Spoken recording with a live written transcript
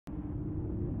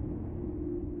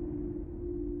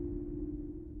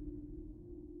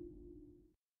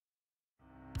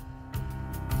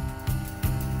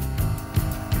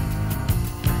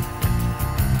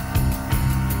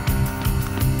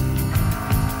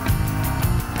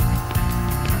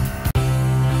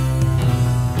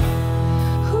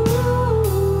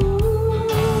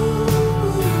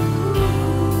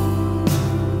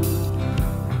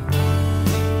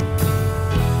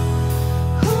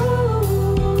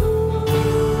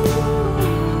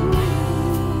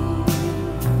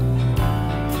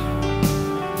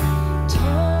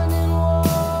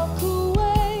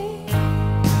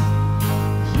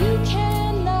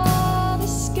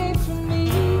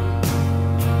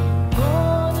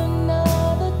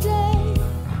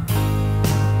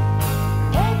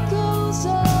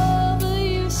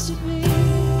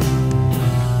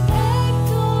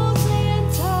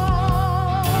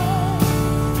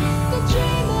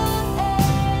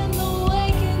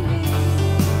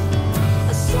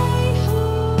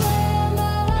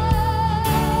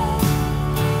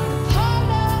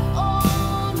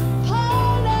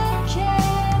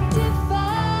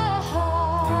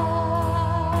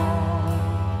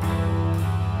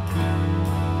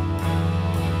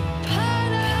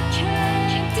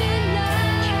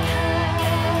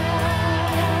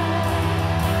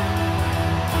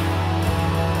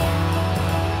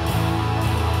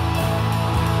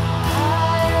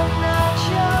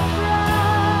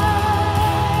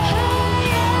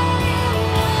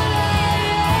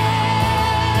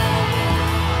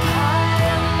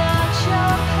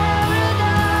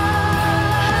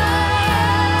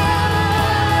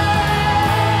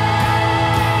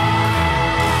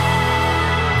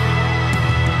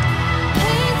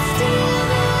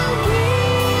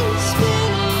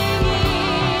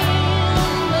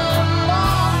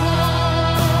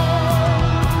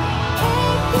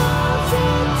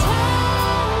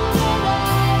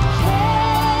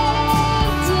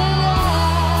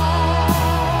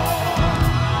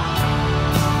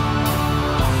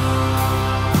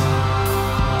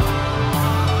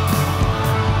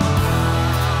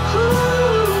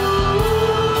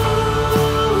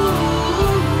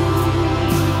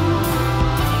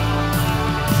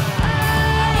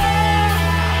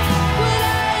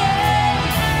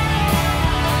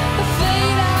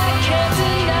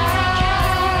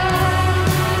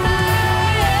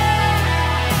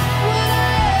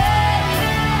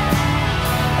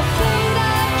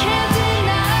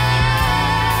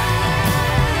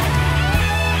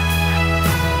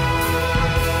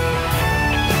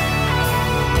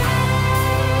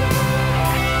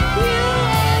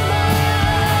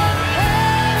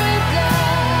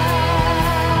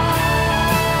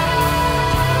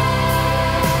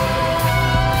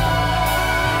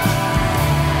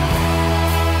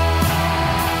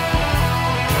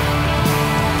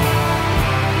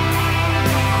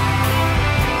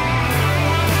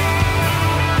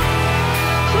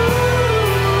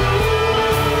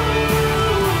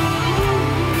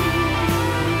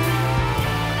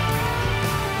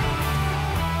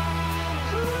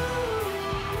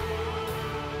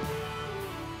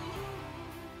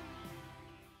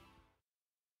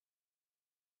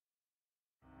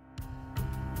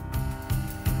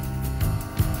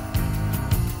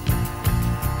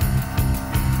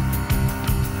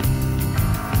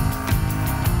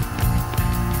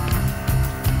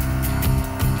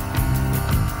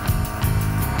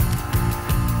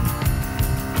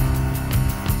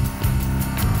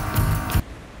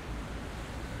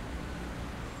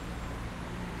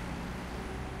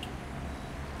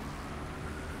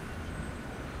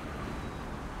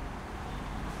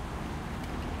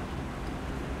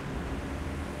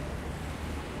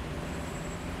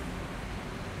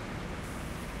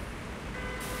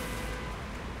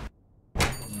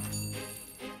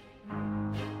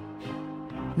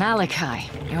Malachi,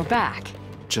 you're back.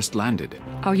 Just landed.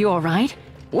 Are you alright?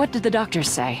 What did the doctor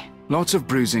say? Lots of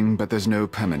bruising, but there's no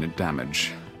permanent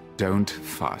damage. Don't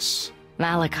fuss.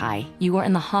 Malachi, you were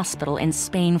in the hospital in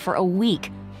Spain for a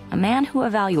week. A man who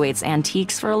evaluates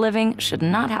antiques for a living should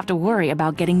not have to worry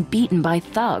about getting beaten by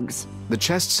thugs. The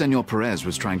chest Senor Perez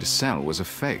was trying to sell was a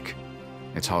fake.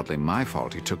 It's hardly my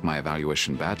fault he took my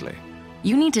evaluation badly.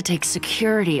 You need to take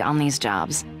security on these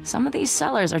jobs. Some of these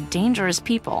sellers are dangerous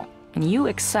people, and you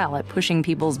excel at pushing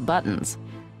people's buttons.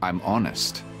 I'm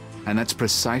honest, and that's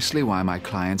precisely why my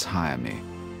clients hire me.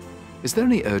 Is there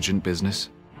any urgent business?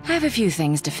 I have a few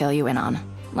things to fill you in on.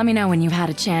 Let me know when you've had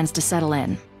a chance to settle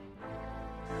in.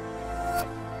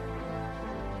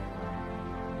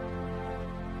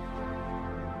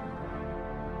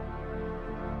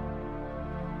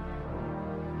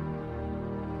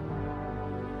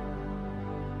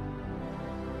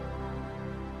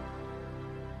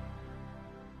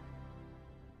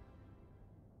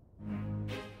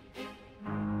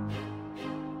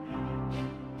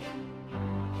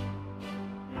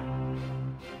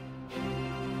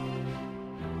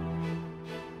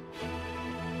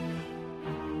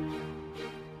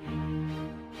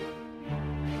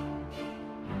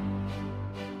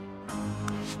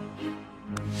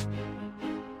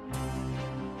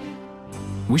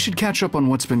 We should catch up on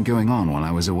what's been going on while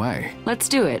I was away. Let's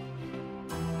do it.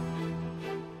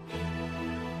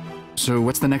 So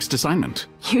what's the next assignment?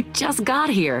 You just got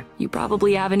here. You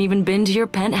probably haven't even been to your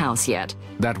penthouse yet.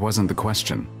 That wasn't the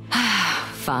question.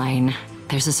 Fine.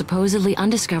 There's a supposedly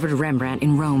undiscovered Rembrandt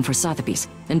in Rome for Sotheby's,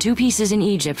 and 2 pieces in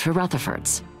Egypt for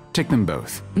Rutherford's. Take them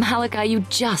both. Malachi, you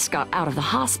just got out of the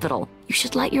hospital. You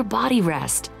should let your body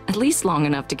rest, at least long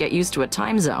enough to get used to a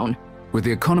time zone. With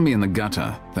the economy in the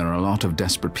gutter, there are a lot of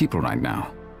desperate people right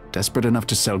now. Desperate enough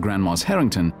to sell Grandma's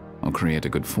Harrington or create a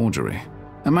good forgery.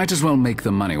 I might as well make the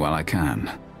money while I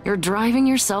can. You're driving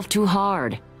yourself too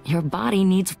hard. Your body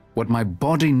needs... What my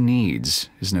body needs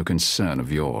is no concern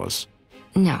of yours.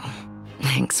 No.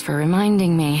 Thanks for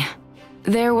reminding me.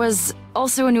 There was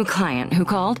also a new client who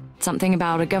called. Something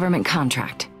about a government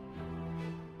contract.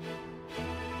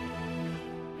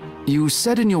 You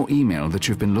said in your email that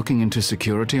you've been looking into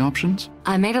security options?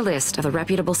 I made a list of the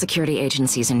reputable security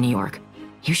agencies in New York.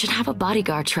 You should have a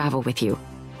bodyguard travel with you.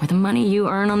 With the money you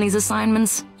earn on these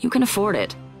assignments, you can afford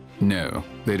it. No,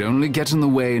 they'd only get in the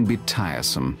way and be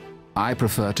tiresome. I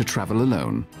prefer to travel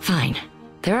alone. Fine.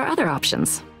 There are other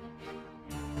options.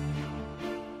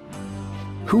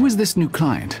 Who is this new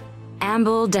client?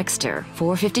 Amble Dexter,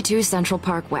 452 Central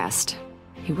Park West.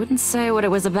 He wouldn't say what it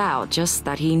was about, just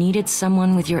that he needed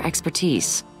someone with your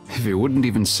expertise. If he wouldn't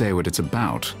even say what it's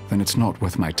about, then it's not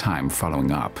worth my time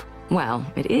following up. Well,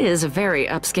 it is a very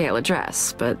upscale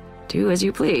address, but do as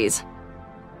you please.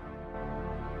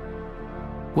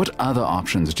 What other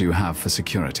options do you have for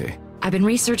security? I've been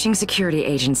researching security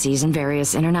agencies in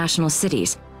various international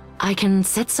cities. I can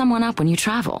set someone up when you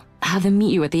travel, have them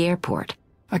meet you at the airport.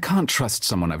 I can't trust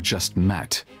someone I've just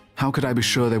met. How could I be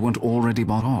sure they weren't already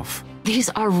bought off? These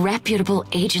are reputable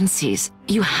agencies.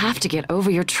 You have to get over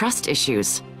your trust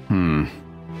issues. No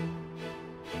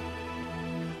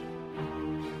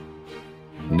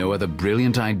other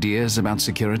brilliant ideas about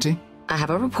security? I have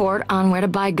a report on where to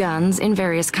buy guns in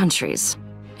various countries.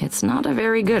 It's not a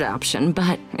very good option,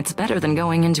 but it's better than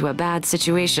going into a bad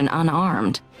situation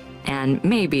unarmed. And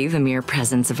maybe the mere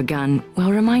presence of a gun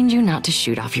will remind you not to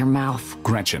shoot off your mouth.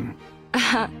 Gretchen.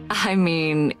 I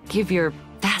mean, give your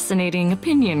fascinating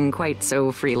opinion quite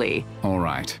so freely. All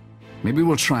right. Maybe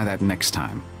we'll try that next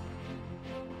time.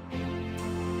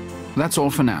 That's all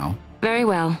for now. Very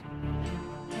well.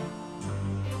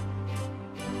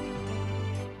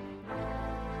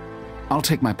 I'll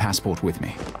take my passport with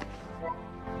me.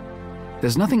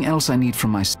 There's nothing else I need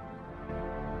from my...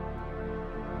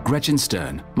 Gretchen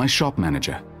Stern, my shop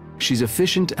manager. She's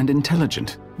efficient and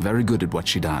intelligent, very good at what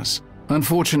she does.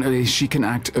 Unfortunately, she can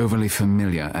act overly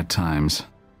familiar at times.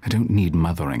 I don't need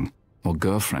mothering, or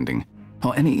girlfriending,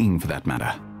 or anything for that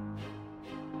matter.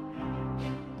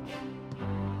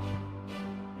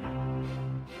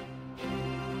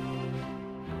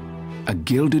 A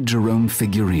gilded Jerome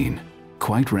figurine,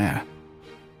 quite rare.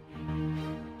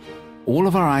 All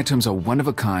of our items are one of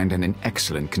a kind and in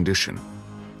excellent condition.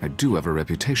 I do have a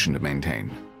reputation to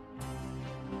maintain.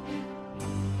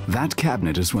 That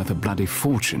cabinet is worth a bloody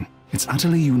fortune. It's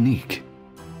utterly unique.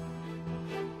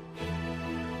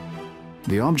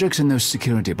 The objects in those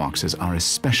security boxes are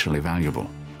especially valuable.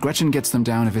 Gretchen gets them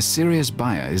down if a serious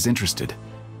buyer is interested.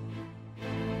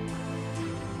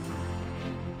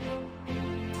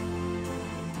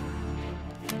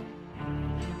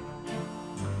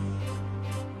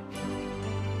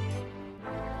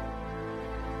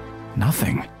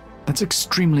 Nothing. That's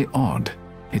extremely odd.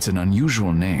 It's an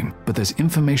unusual name, but there's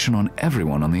information on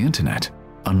everyone on the internet,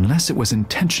 unless it was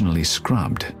intentionally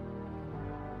scrubbed.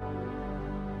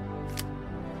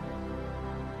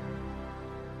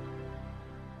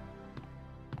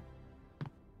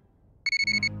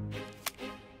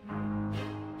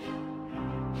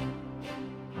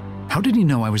 How did he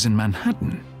know I was in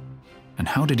Manhattan? And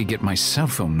how did he get my cell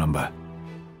phone number?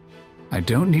 I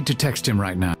don't need to text him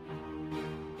right now.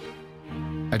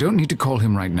 I don't need to call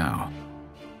him right now.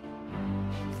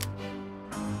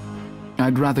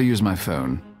 I'd rather use my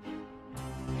phone.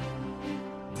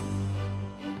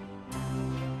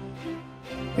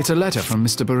 It's a letter from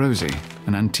Mr. Barozzi,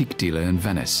 an antique dealer in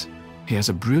Venice. He has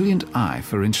a brilliant eye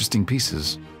for interesting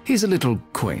pieces. He's a little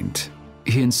quaint.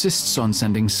 He insists on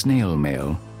sending snail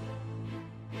mail.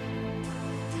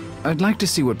 I'd like to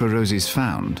see what Barozzi's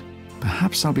found.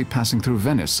 Perhaps I'll be passing through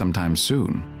Venice sometime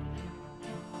soon.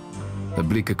 The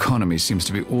bleak economy seems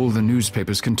to be all the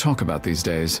newspapers can talk about these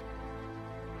days.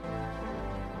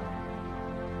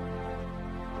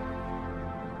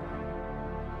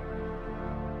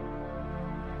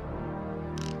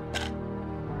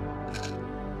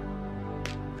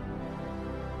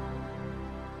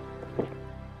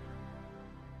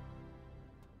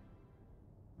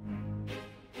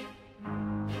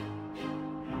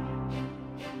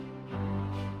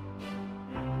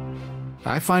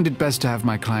 I find it best to have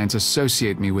my clients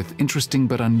associate me with interesting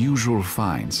but unusual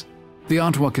finds. The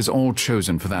artwork is all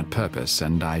chosen for that purpose,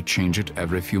 and I change it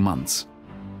every few months.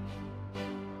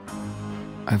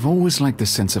 I've always liked the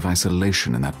sense of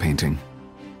isolation in that painting.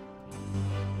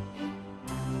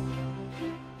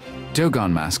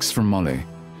 Dogon masks from Molly.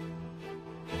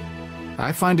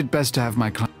 I find it best to have my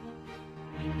clients.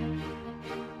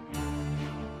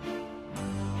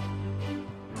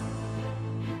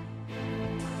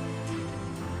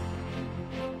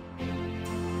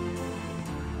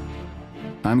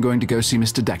 I'm going to go see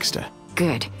Mr. Dexter.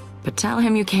 Good, but tell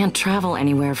him you can't travel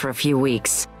anywhere for a few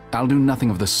weeks. I'll do nothing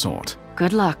of the sort.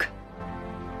 Good luck.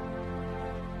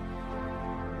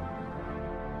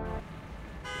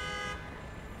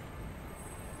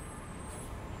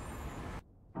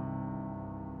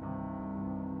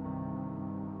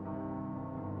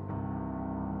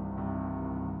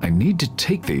 I need to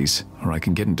take these, or I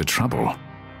can get into trouble.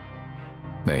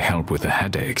 They help with the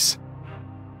headaches.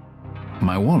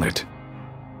 My wallet.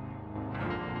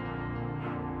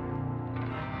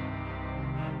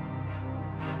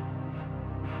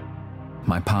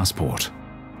 My passport.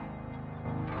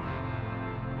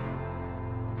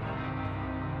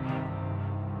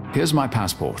 Here's my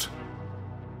passport.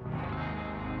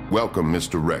 Welcome,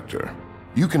 Mr. Rector.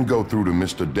 You can go through to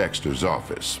Mr. Dexter's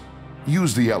office.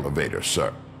 Use the elevator,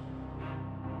 sir.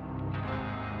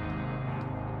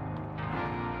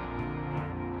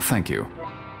 Thank you.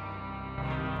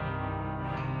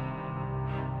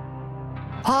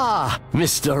 Ah,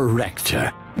 Mr.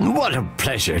 Rector. What a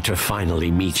pleasure to finally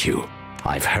meet you.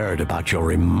 I've heard about your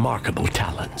remarkable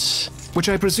talents. Which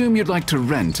I presume you'd like to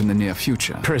rent in the near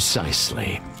future.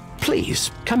 Precisely.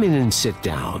 Please, come in and sit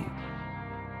down.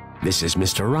 This is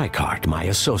Mr. Reichart, my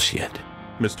associate.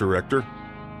 Mr. Rector?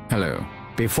 Hello.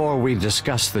 Before we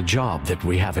discuss the job that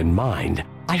we have in mind,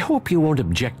 I hope you won't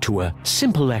object to a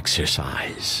simple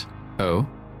exercise. Oh?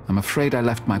 I'm afraid I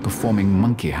left my performing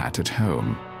monkey hat at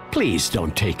home. Please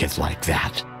don't take it like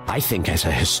that. I think as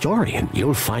a historian,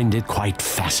 you'll find it quite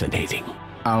fascinating.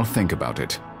 I'll think about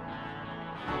it.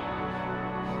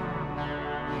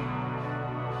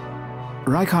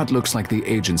 Reichart looks like the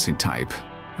agency type.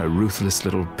 A ruthless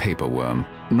little paperworm.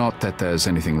 Not that there's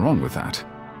anything wrong with that.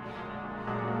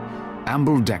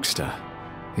 Amble Dexter.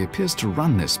 He appears to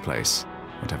run this place,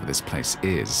 whatever this place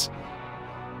is.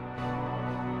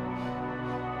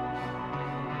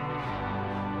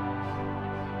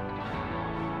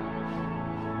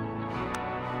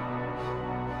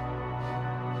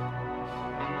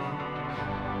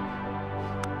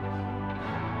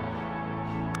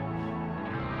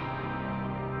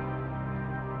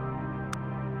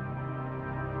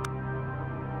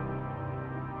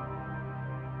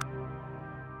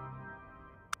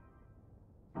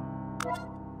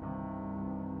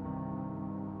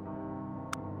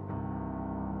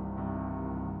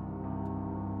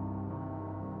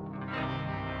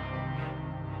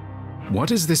 What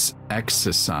is this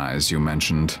exercise you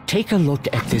mentioned? Take a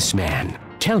look at this man.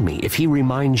 Tell me if he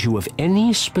reminds you of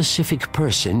any specific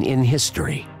person in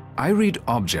history. I read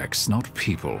objects, not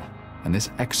people, and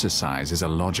this exercise is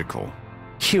illogical.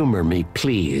 Humor me,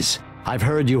 please. I've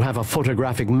heard you have a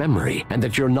photographic memory and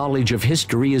that your knowledge of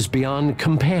history is beyond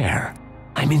compare.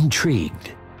 I'm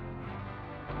intrigued.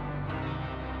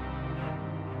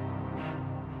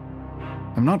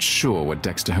 I'm not sure what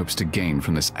Dexter hopes to gain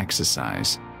from this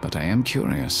exercise, but I am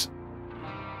curious.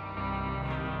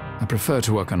 I prefer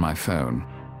to work on my phone.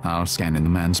 I'll scan in the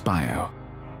man's bio.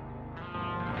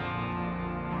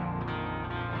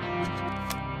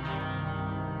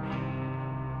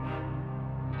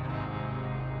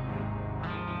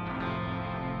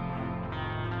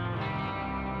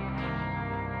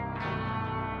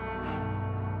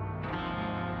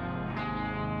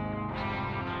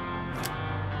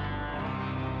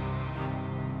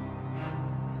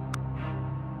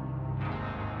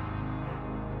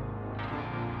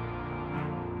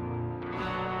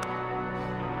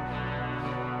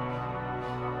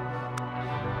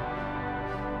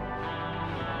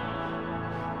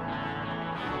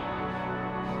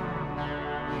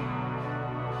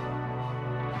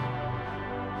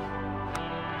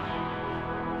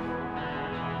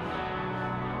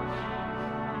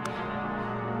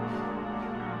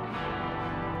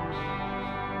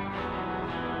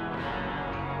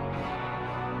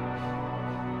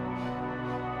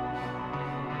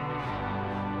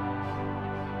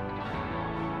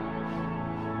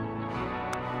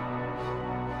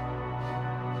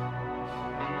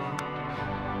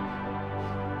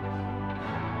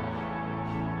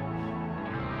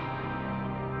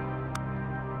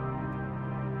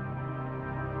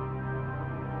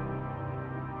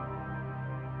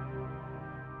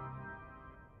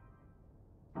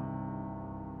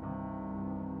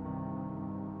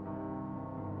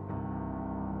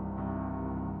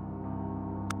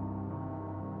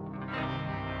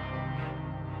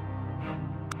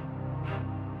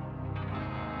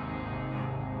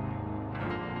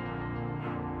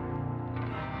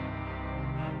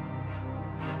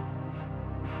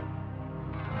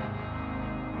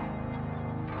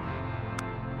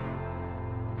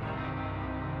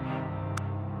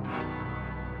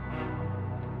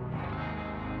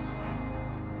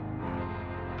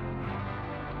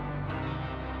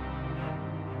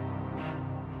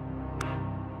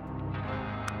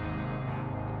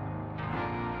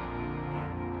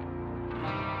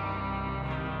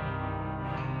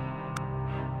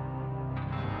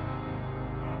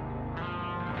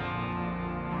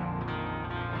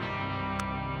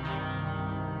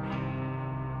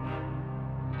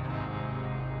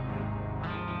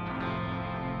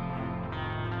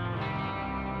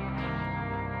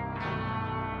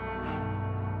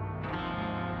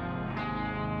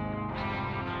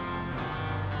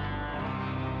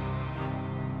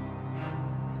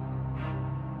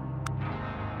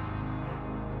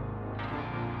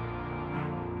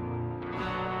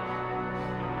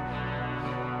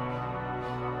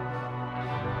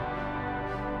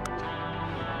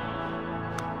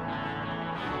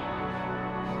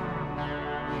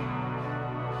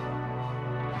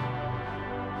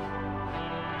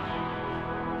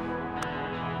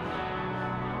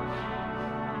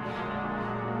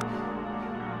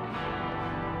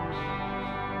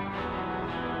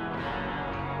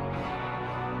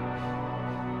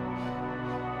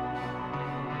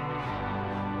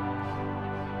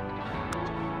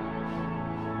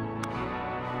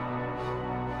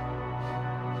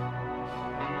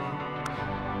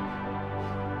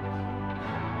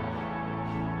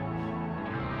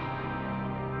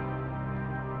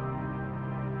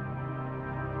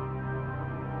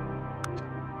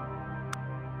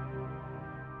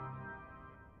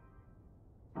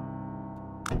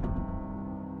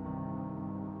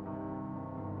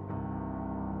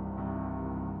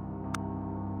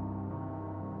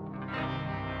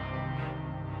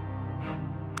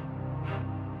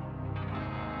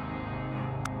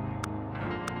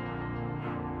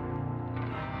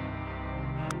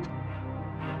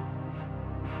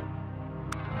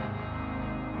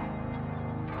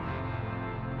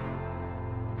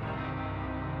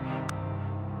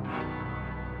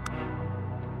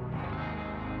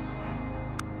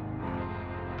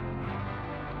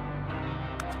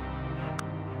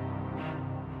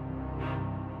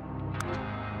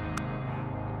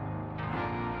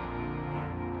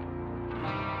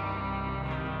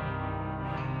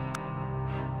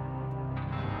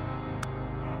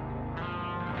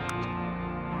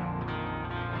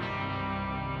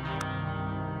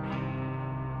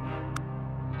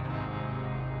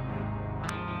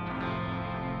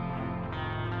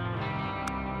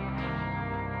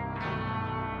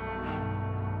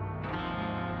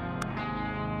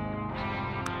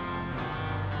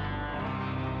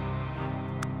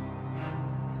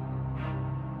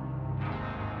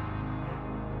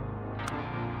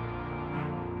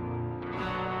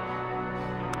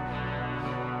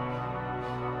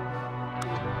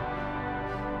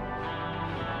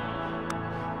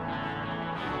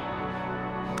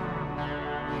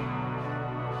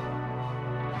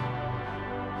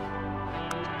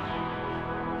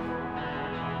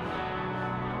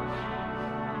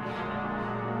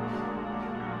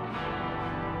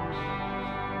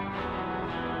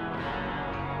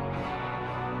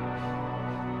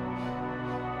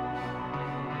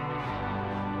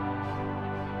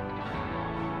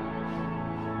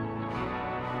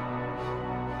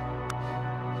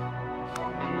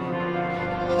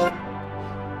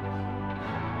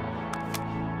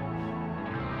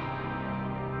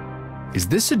 Is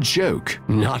this a joke?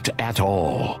 Not at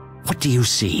all. What do you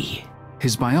see?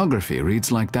 His biography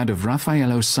reads like that of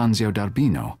Raffaello Sanzio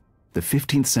d'Urbino, the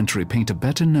 15th century painter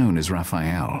better known as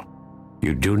Raphael.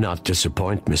 You do not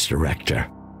disappoint, Mr. Rector.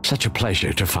 Such a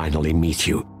pleasure to finally meet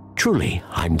you. Truly,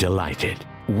 I'm delighted.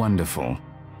 Wonderful.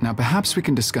 Now perhaps we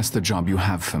can discuss the job you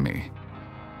have for me.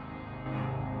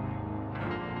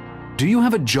 Do you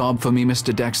have a job for me,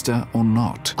 Mr. Dexter, or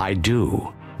not? I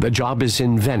do. The job is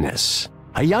in Venice.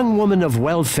 A young woman of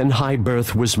wealth and high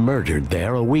birth was murdered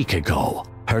there a week ago.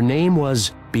 Her name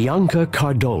was Bianca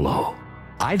Cardolo.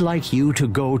 I'd like you to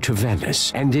go to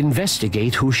Venice and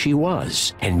investigate who she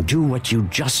was, and do what you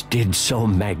just did so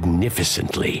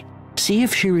magnificently. See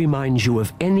if she reminds you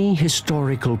of any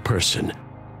historical person.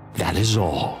 That is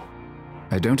all.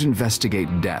 I don't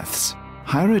investigate deaths.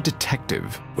 Hire a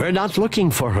detective. We're not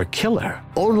looking for her killer,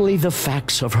 only the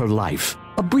facts of her life.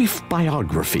 A brief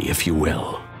biography, if you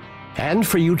will. And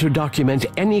for you to document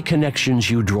any connections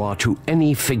you draw to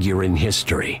any figure in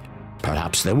history.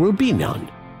 Perhaps there will be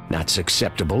none. That's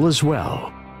acceptable as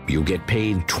well. You get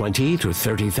paid 20 to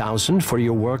 30,000 for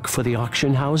your work for the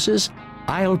auction houses.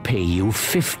 I'll pay you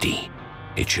 50.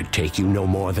 It should take you no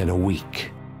more than a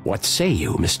week. What say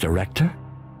you, Mr. Rector?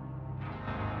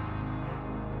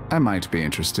 I might be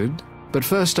interested, but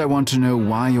first I want to know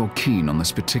why you're keen on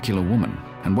this particular woman,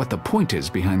 and what the point is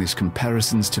behind these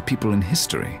comparisons to people in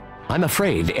history. I'm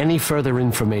afraid any further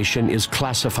information is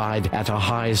classified at a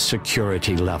high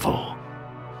security level.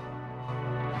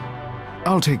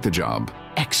 I'll take the job.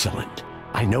 Excellent.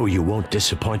 I know you won't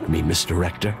disappoint me, Mr.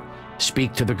 Rector.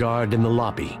 Speak to the guard in the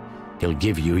lobby. He'll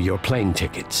give you your plane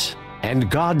tickets.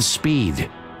 And Godspeed.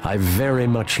 I very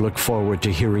much look forward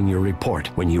to hearing your report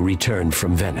when you return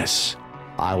from Venice.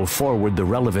 I'll forward the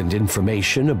relevant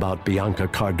information about Bianca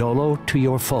Cardolo to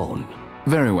your phone.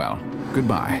 Very well.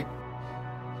 Goodbye.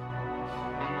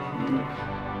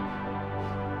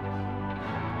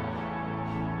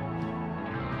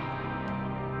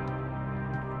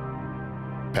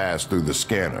 Pass through the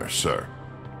scanner, sir.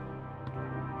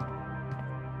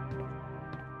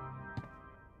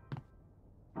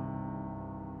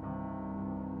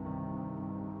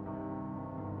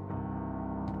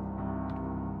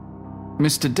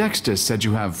 Mr. Dexter said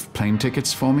you have plane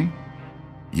tickets for me?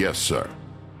 Yes, sir.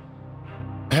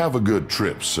 Have a good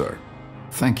trip, sir.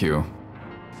 Thank you.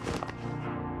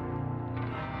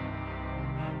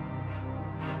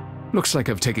 Looks like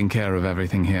I've taken care of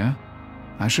everything here.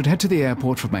 I should head to the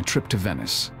airport for my trip to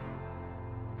Venice.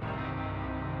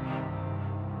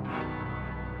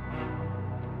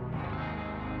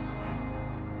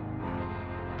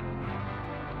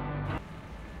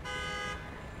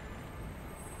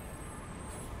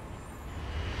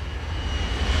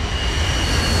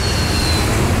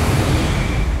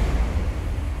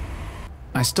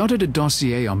 I started a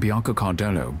dossier on Bianca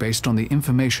Cardolo based on the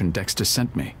information Dexter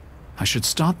sent me. I should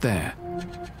start there.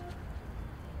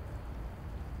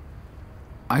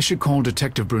 I should call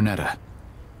Detective Brunetta.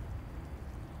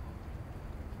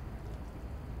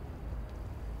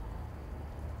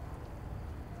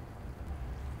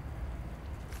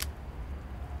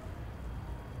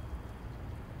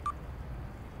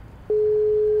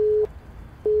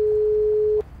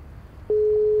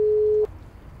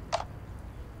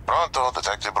 Pronto,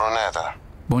 Detective Brunetta.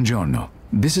 Buongiorno.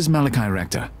 This is Malachi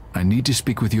Rector. I need to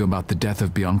speak with you about the death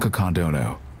of Bianca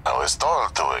Cardolo. I was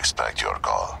told to expect your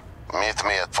call. Meet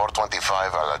me at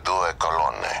 425 alla Due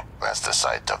Colonne. That's the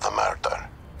site of the murder.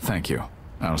 Thank you.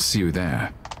 I'll see you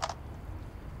there.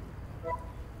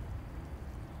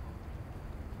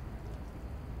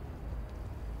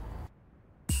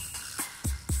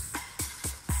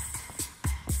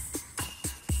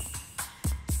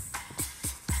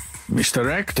 Mr.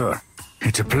 Rector,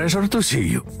 it's a pleasure to see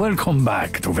you. Welcome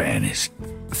back to Venice.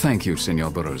 Thank you,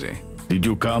 Signor Barozzi. Did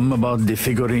you come about the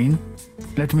figurine?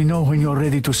 Let me know when you're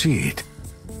ready to see it.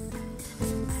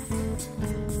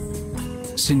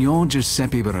 Signor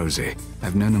Giuseppe Barozzi.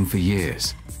 I've known him for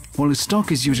years. While his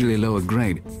stock is usually lower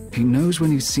grade, he knows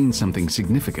when he's seen something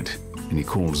significant, and he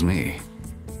calls me.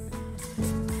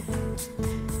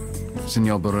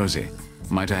 Signor Barozzi,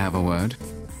 might I have a word?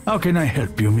 How can I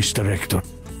help you, Mr. Rector?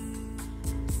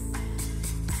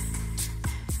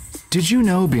 Did you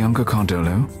know Bianca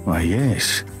Cardolo? Why,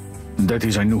 yes. That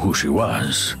is, I knew who she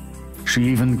was. She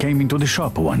even came into the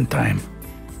shop one time.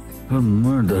 Her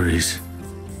murder is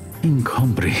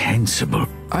incomprehensible.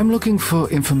 I'm looking for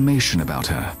information about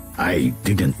her. I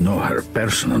didn't know her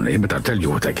personally, but I'll tell you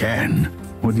what I can.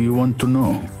 What do you want to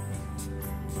know?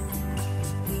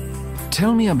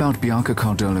 Tell me about Bianca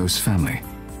Cardolo's family.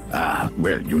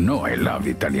 Well, you know I love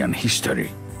Italian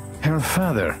history. Her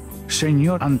father,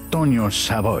 Signor Antonio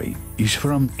Savoy is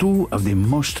from two of the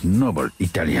most noble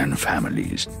Italian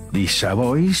families, the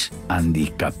Savoys and the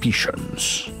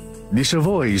Capetians. The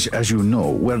Savoys, as you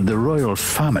know, were the royal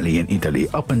family in Italy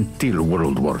up until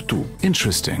World War II.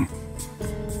 Interesting.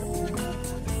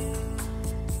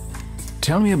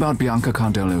 Tell me about Bianca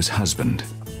Cardolo's husband.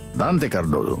 Dante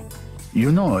Cardolo.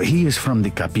 You know, he is from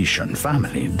the Capetian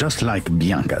family, just like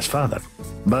Bianca's father.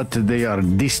 But they are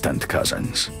distant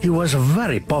cousins. He was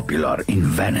very popular in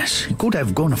Venice. He could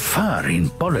have gone far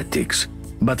in politics.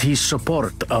 But his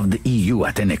support of the EU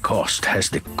at any cost has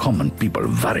the common people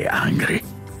very angry.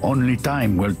 Only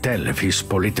time will tell if his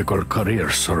political career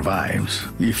survives.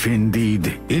 If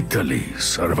indeed Italy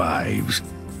survives.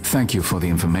 Thank you for the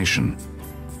information.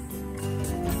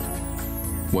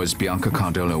 Was Bianca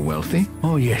Cardolo wealthy?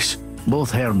 Oh yes.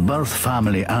 Both her birth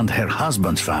family and her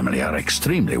husband's family are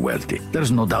extremely wealthy.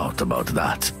 There's no doubt about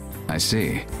that. I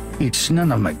see. It's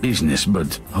none of my business,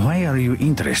 but why are you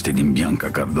interested in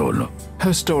Bianca Cardolo?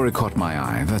 Her story caught my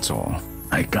eye, that's all.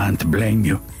 I can't blame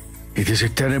you. It is a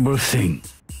terrible thing.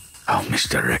 Oh,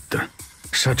 Mr. Rector,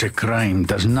 such a crime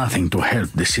does nothing to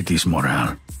help the city's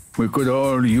morale. We could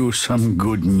all use some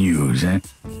good news, eh?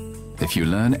 If you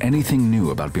learn anything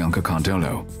new about Bianca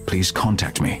Cardolo, please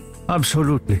contact me.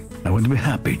 Absolutely. I would be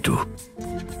happy to.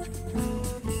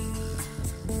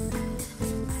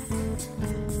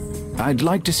 I'd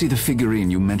like to see the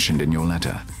figurine you mentioned in your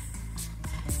letter.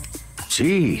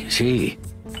 See.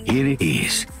 Here it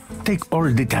is. Take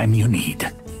all the time you need.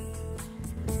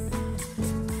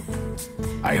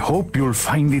 I hope you'll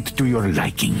find it to your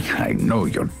liking. I know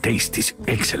your taste is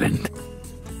excellent.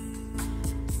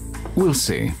 We'll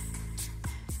see.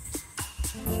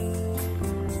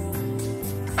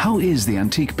 How is the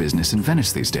antique business in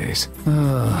Venice these days?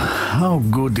 How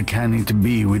good can it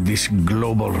be with this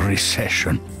global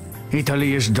recession?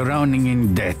 Italy is drowning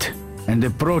in debt, and the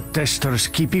protesters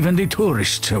keep even the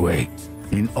tourists away.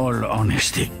 In all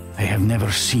honesty, I have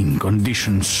never seen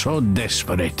conditions so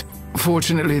desperate.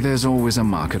 Fortunately, there's always a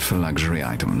market for luxury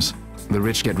items. The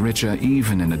rich get richer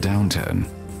even in a downturn.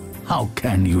 How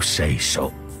can you say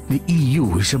so? The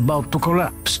EU is about to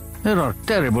collapse. There are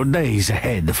terrible days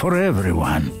ahead for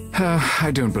everyone.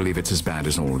 I don't believe it's as bad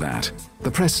as all that.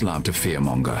 The press love to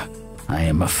fearmonger. I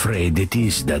am afraid it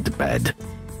is that bad.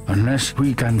 Unless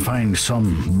we can find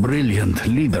some brilliant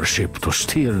leadership to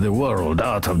steer the world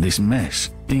out of this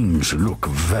mess, things look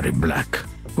very black.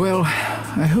 Well,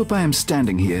 I hope I am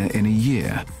standing here in a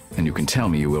year, and you can tell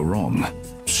me you were wrong.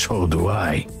 So do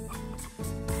I.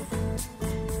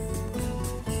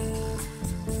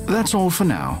 That's all for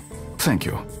now. Thank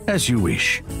you. As you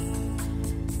wish.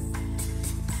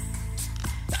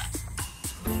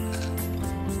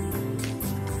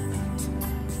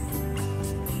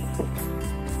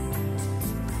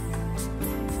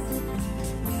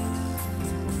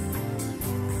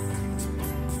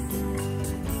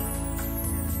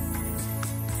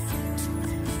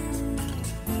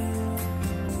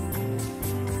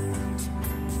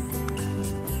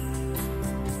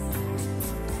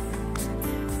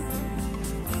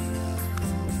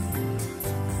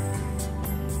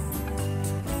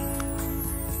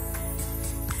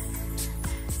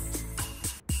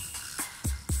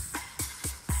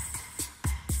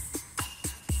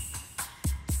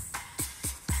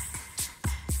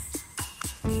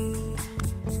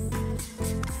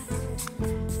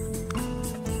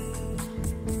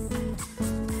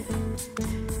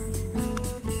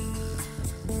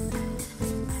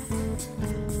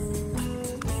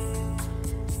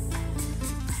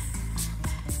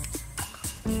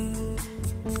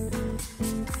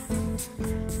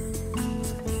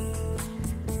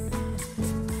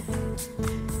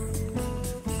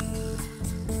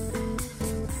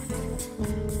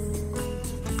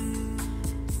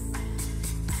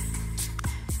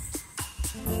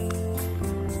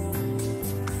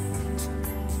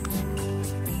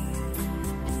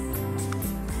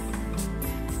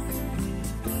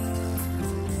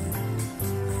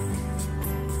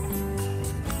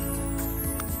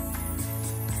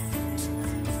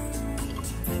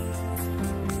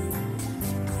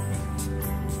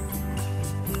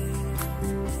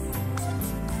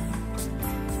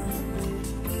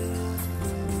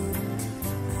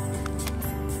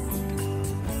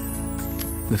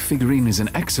 The figurine is an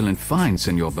excellent find,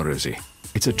 Signor Barozzi.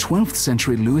 It's a 12th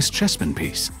century Lewis Chessman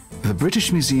piece. The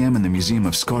British Museum and the Museum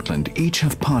of Scotland each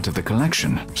have part of the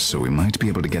collection, so we might be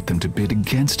able to get them to bid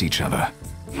against each other.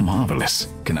 Marvelous.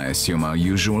 Can I assume our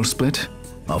usual split?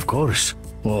 Of course.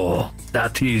 Oh,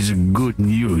 that is good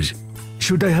news.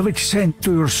 Should I have it sent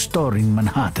to your store in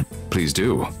Manhattan? Please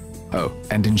do. Oh,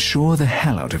 and insure the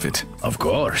hell out of it. Of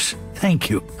course. Thank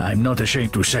you. I'm not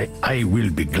ashamed to say I will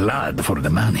be glad for the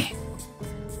money.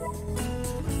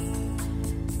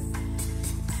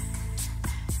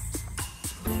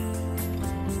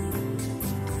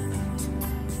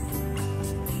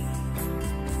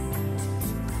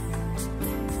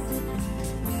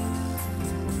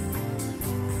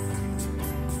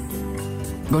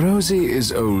 Barozzi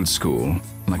is old school,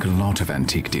 like a lot of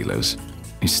antique dealers.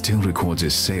 He still records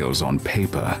his sales on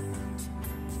paper.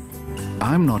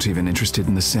 I'm not even interested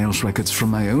in the sales records from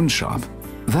my own shop.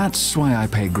 That's why I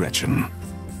pay Gretchen.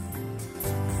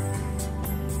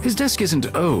 His desk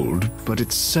isn't old, but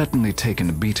it's certainly taken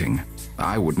a beating.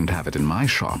 I wouldn't have it in my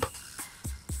shop.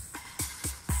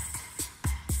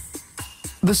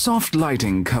 The soft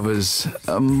lighting covers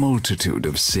a multitude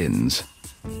of sins.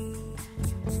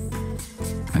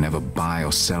 I never buy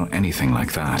or sell anything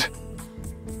like that.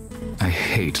 I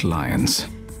hate lions.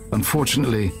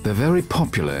 Unfortunately, they're very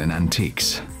popular in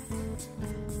antiques.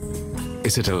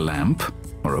 Is it a lamp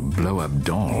or a blow-up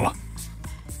doll?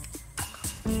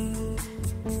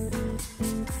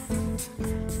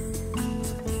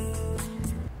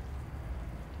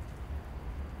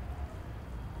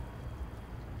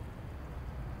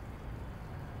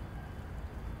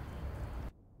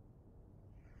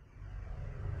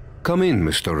 Come in,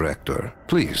 Mr. Rector.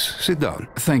 Please, sit down.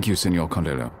 Thank you, Signor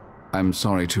Condelo. I'm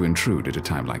sorry to intrude at a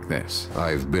time like this.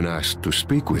 I've been asked to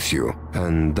speak with you,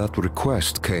 and that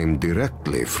request came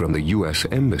directly from the U.S.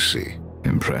 Embassy.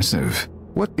 Impressive.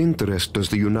 What interest does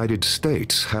the United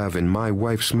States have in my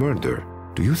wife's murder?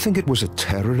 Do you think it was a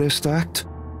terrorist act?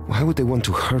 Why would they want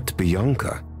to hurt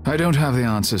Bianca? I don't have the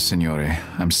answers, Signore.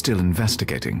 I'm still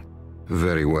investigating.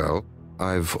 Very well.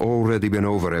 I've already been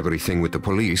over everything with the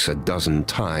police a dozen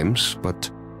times, but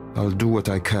I'll do what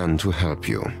I can to help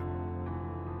you.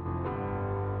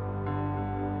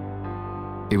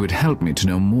 It would help me to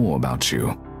know more about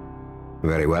you.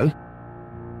 Very well.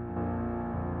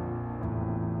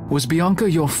 Was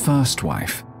Bianca your first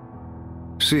wife?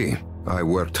 See, I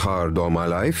worked hard all my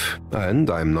life, and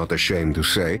I'm not ashamed to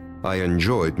say I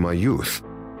enjoyed my youth.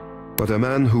 But a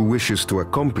man who wishes to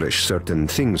accomplish certain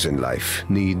things in life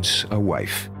needs a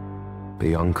wife.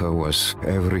 Bianca was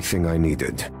everything I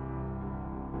needed.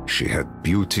 She had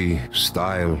beauty,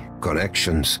 style,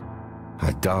 connections.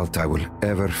 I doubt I will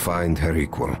ever find her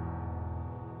equal.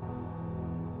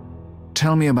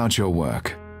 Tell me about your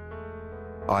work.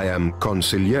 I am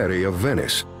consigliere of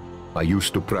Venice. I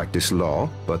used to practice law,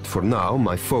 but for now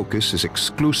my focus is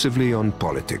exclusively on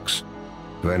politics.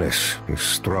 Venice is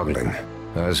struggling,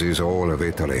 as is all of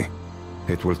Italy.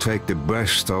 It will take the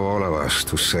best of all of us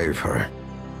to save her,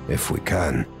 if we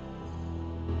can.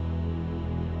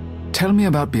 Tell me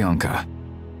about Bianca.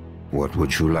 What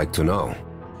would you like to know?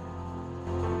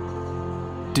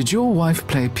 Did your wife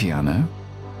play piano?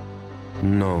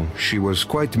 No, she was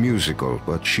quite musical,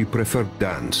 but she preferred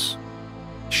dance.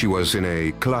 She was in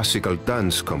a classical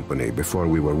dance company before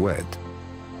we were wed.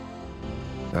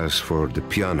 As for the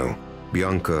piano,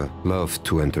 Bianca loved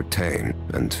to entertain,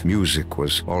 and music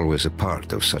was always a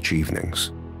part of such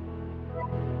evenings.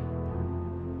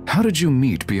 How did you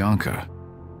meet Bianca?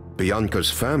 Bianca's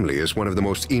family is one of the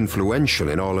most influential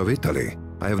in all of Italy.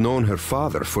 I have known her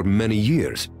father for many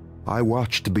years. I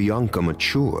watched Bianca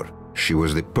mature. She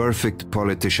was the perfect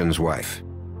politician's wife.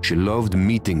 She loved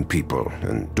meeting people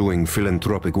and doing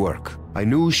philanthropic work. I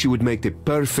knew she would make the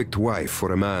perfect wife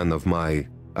for a man of my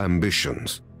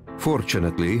ambitions.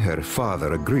 Fortunately, her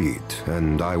father agreed,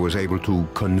 and I was able to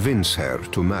convince her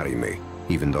to marry me,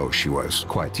 even though she was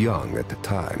quite young at the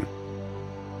time.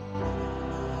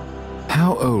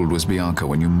 How old was Bianca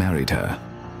when you married her?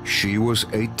 She was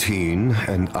 18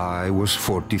 and I was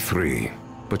 43,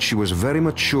 but she was very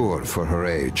mature for her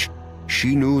age.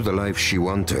 She knew the life she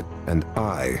wanted, and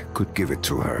I could give it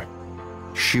to her.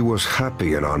 She was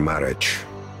happy in our marriage,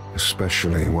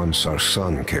 especially once our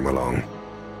son came along.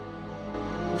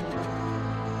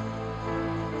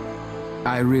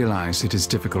 I realize it is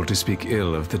difficult to speak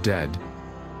ill of the dead,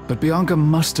 but Bianca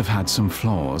must have had some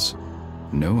flaws.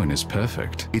 No one is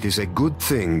perfect. It is a good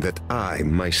thing that I,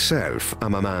 myself,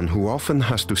 am a man who often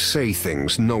has to say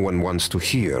things no one wants to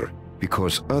hear,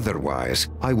 because otherwise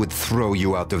I would throw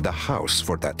you out of the house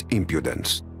for that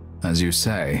impudence. As you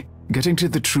say, getting to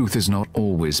the truth is not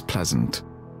always pleasant.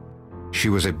 She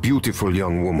was a beautiful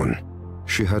young woman.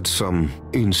 She had some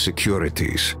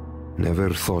insecurities. Never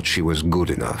thought she was good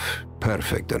enough,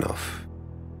 perfect enough.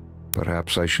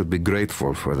 Perhaps I should be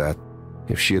grateful for that.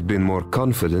 If she had been more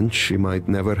confident, she might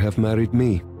never have married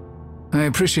me. I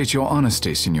appreciate your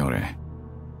honesty, Signore.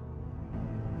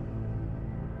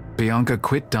 Bianca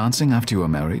quit dancing after you were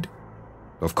married?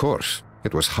 Of course,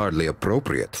 it was hardly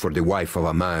appropriate for the wife of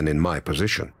a man in my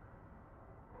position.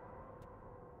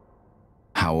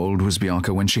 How old was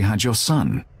Bianca when she had your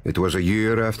son? It was a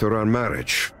year after our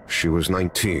marriage. She was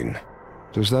 19.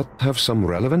 Does that have some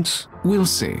relevance? We'll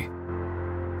see.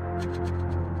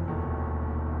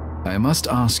 I must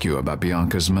ask you about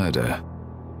Bianca's murder.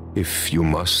 If you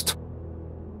must.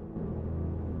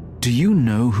 Do you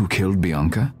know who killed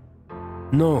Bianca?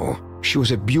 No, she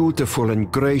was a beautiful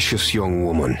and gracious young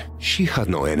woman. She had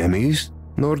no enemies,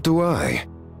 nor do I.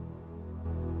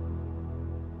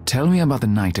 Tell me about the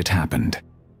night it happened.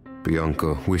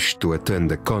 Bianca wished to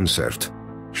attend a concert.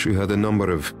 She had a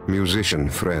number of musician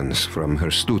friends from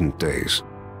her student days.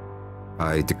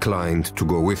 I declined to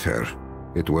go with her.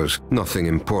 It was nothing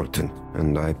important,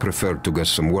 and I preferred to get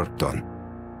some work done.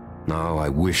 Now I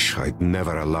wish I'd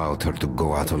never allowed her to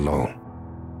go out alone.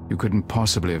 You couldn't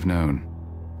possibly have known.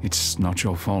 It's not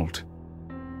your fault.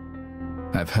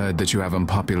 I've heard that you have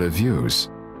unpopular views.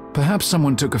 Perhaps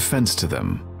someone took offense to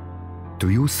them. Do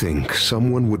you think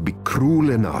someone would be cruel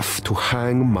enough to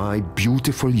hang my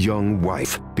beautiful young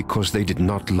wife because they did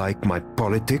not like my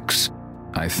politics?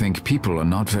 I think people are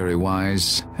not very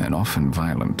wise and often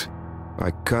violent. I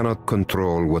cannot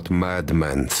control what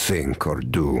madmen think or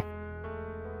do.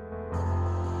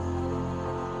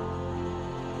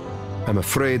 I'm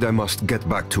afraid I must get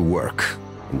back to work.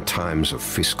 In times of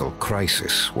fiscal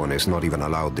crisis, one is not even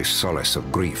allowed the solace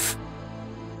of grief.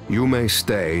 You may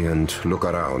stay and look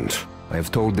around. I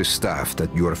have told the staff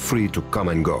that you are free to come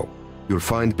and go. You'll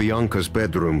find Bianca's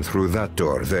bedroom through that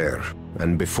door there.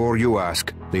 And before you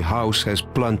ask, the house has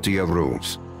plenty of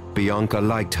rooms. Bianca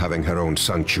liked having her own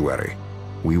sanctuary.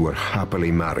 We were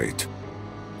happily married.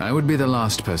 I would be the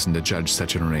last person to judge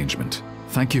such an arrangement.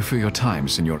 Thank you for your time,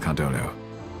 Signor Cardolo.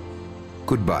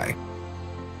 Goodbye.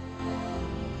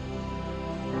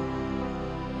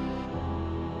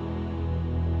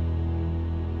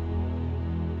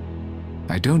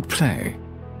 I don't play.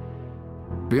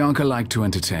 Bianca liked to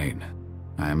entertain.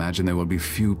 I imagine there will be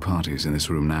few parties in this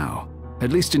room now,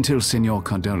 at least until Signor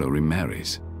Cardolo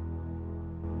remarries.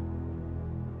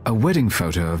 A wedding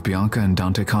photo of Bianca and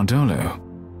Dante Cardolo.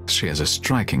 She has a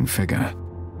striking figure.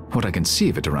 What I can see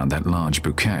of it around that large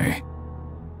bouquet.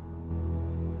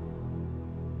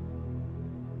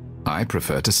 I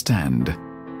prefer to stand.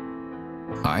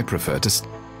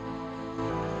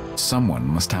 Someone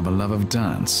must have a love of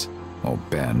dance, or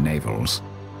bare navels.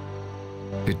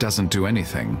 It doesn't do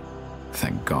anything,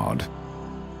 thank God.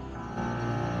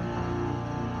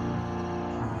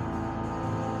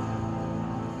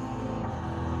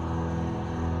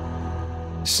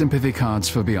 Sympathy cards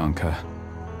for Bianca.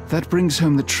 That brings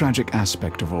home the tragic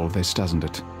aspect of all this, doesn't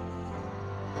it?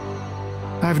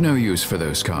 I've no use for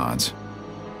those cards.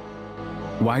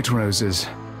 White roses,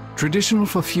 traditional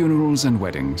for funerals and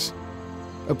weddings.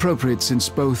 Appropriate since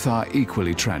both are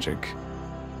equally tragic.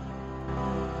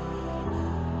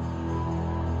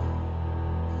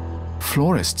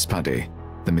 Florist's putty.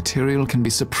 The material can be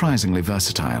surprisingly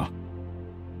versatile.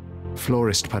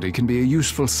 Florist putty can be a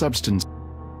useful substance.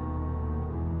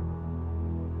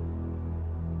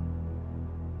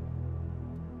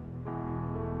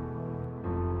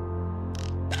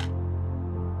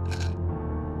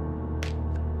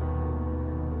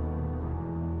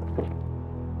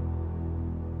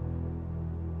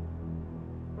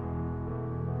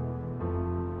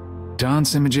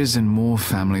 Dance images and more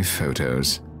family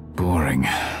photos. Boring.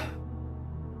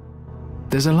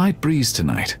 There's a light breeze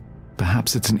tonight.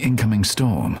 Perhaps it's an incoming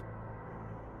storm.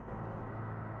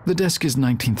 The desk is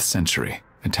 19th century,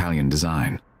 Italian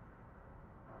design.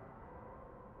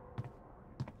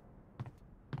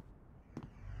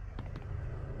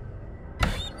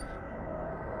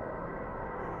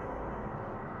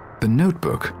 The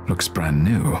notebook looks brand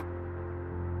new.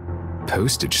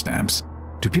 Postage stamps.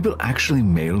 Do people actually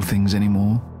mail things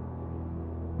anymore?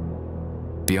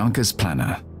 Bianca's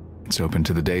planner. It's open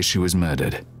to the day she was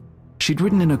murdered. She'd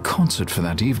written in a concert for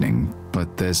that evening,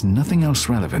 but there's nothing else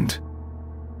relevant.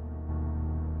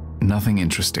 Nothing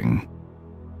interesting.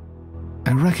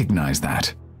 I recognize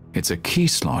that. It's a key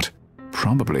slot,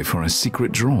 probably for a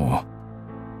secret drawer.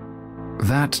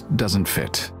 That doesn't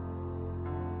fit.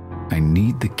 I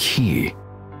need the key.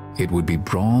 It would be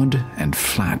broad and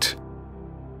flat.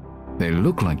 They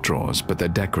look like drawers, but they're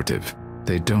decorative.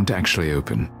 They don't actually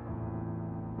open.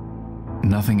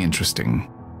 Nothing interesting.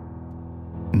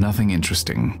 Nothing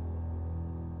interesting.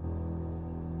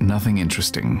 Nothing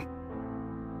interesting.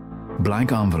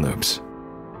 Blank envelopes.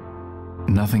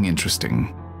 Nothing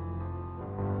interesting.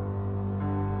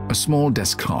 A small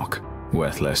desk clock.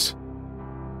 Worthless.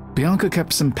 Bianca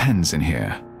kept some pens in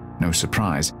here. No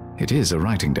surprise, it is a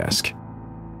writing desk.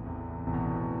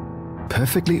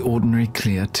 Perfectly ordinary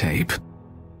clear tape.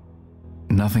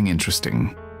 Nothing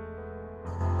interesting.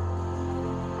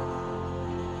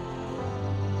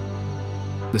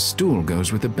 The stool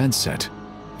goes with the bed set.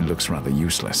 It looks rather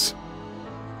useless.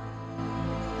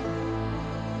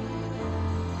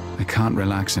 I can't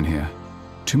relax in here.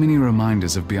 Too many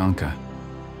reminders of Bianca.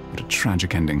 What a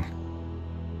tragic ending.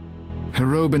 Her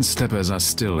robe and slippers are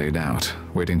still laid out,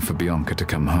 waiting for Bianca to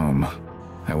come home.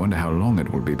 I wonder how long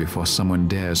it will be before someone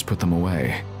dares put them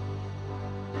away.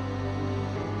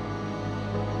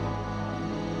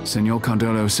 Senor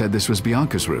Cardolo said this was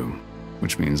Bianca's room,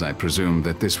 which means I presume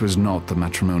that this was not the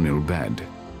matrimonial bed.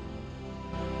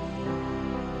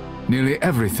 Nearly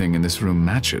everything in this room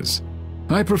matches.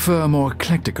 I prefer a more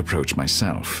eclectic approach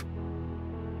myself.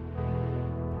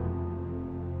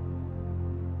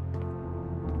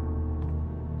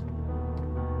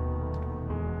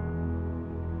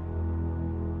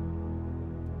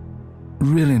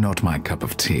 Really not my cup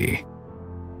of tea.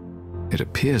 It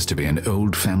appears to be an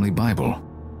old family Bible.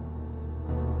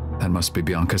 That must be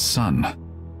Bianca's son.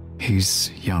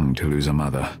 He's young to lose a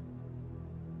mother.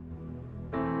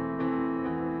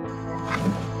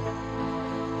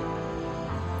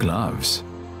 Gloves.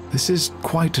 This is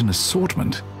quite an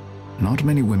assortment. Not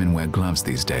many women wear gloves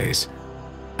these days.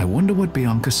 I wonder what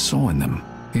Bianca saw in them.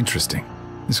 Interesting.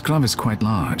 This glove is quite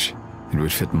large. It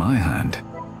would fit my hand.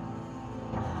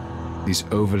 These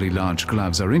overly large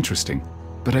gloves are interesting,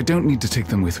 but I don't need to take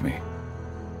them with me.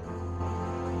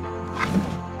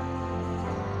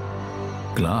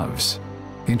 Gloves.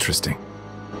 Interesting.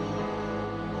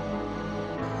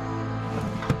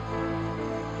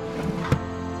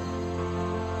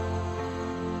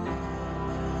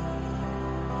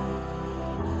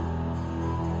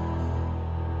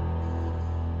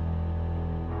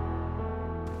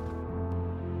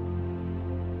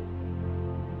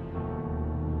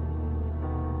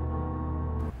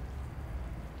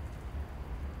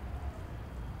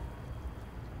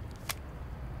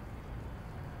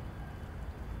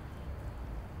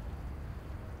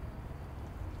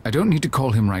 I don't need to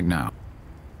call him right now.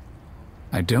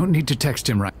 I don't need to text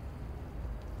him right.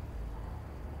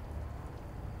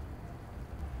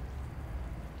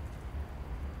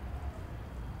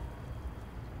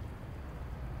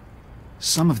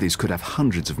 Some of these could have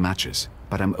hundreds of matches,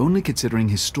 but I'm only considering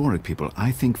historic people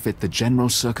I think fit the general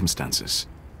circumstances.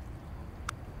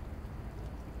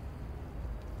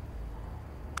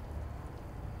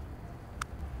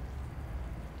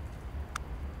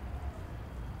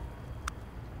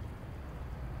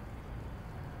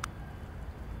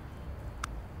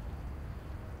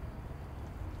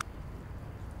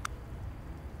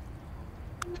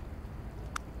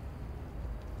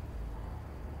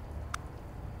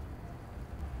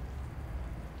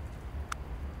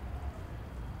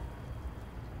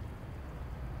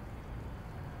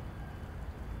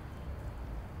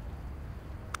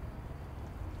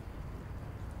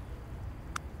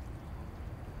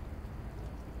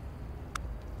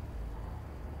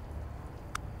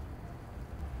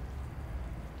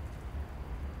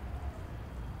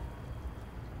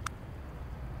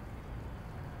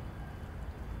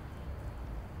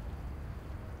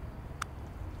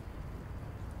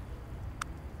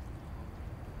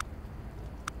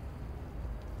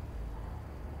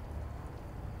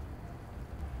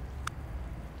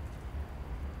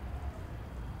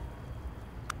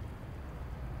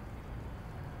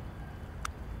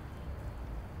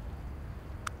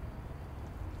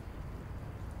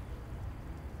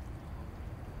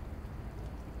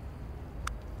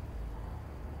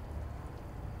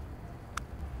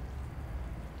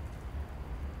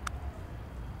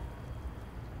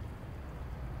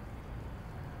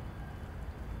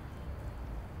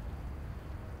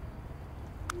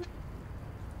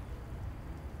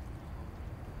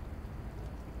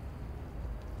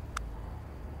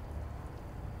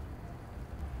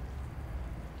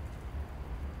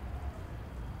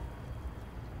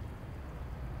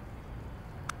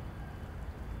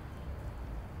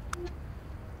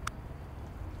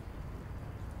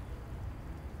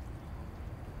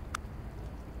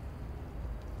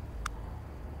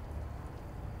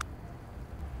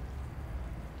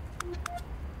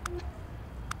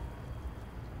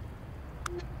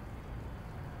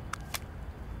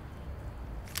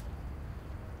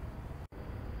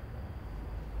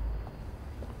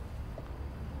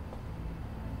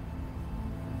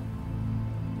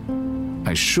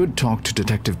 I should talk to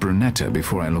Detective Brunetta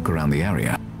before I look around the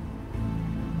area.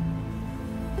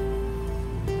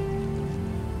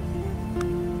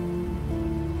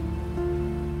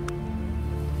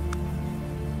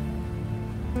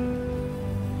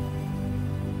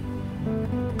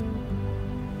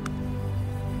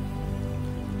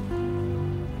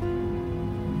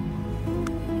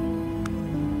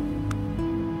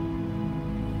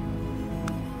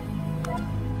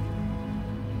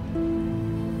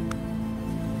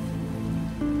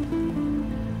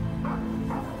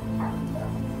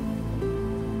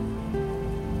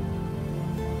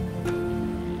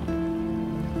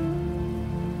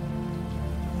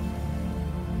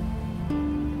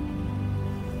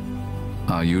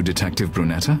 Are you Detective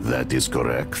Brunetta? That is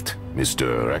correct,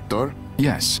 Mr. Rector.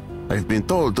 Yes. I've been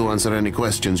told to answer any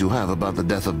questions you have about the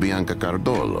death of Bianca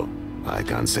Cardolo. I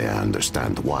can't say I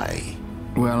understand why.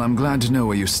 Well, I'm glad to know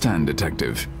where you stand,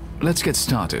 Detective. Let's get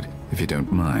started, if you don't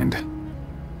mind.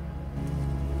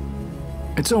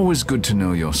 It's always good to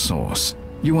know your source.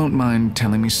 You won't mind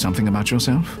telling me something about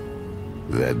yourself?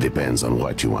 That depends on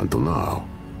what you want to know.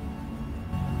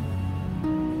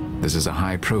 This is a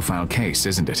high-profile case,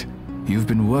 isn't it? You've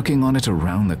been working on it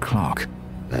around the clock.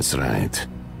 That's right.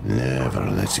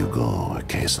 Never lets you go, a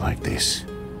case like this.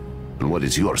 And what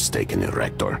is your stake in it,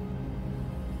 Rector?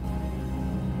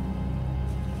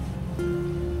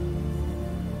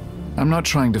 I'm not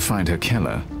trying to find her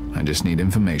killer. I just need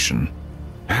information.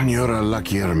 And you're a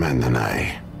luckier man than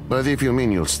I. But if you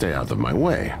mean you'll stay out of my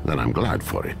way, then I'm glad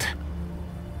for it.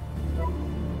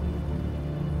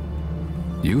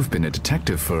 You've been a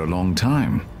detective for a long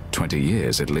time. 20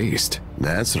 years at least.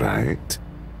 That's right.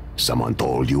 Someone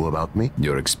told you about me?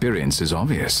 Your experience is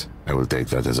obvious. I will take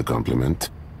that as a compliment.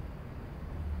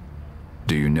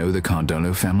 Do you know the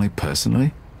Cardolo family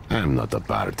personally? I'm not a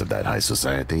part of that high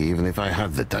society, even if I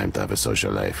had the time to have a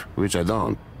social life, which I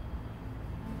don't.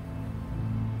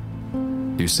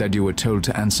 You said you were told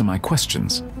to answer my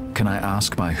questions. Can I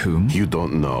ask by whom? You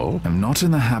don't know? I'm not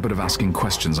in the habit of asking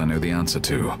questions I know the answer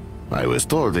to. I was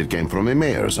told it came from a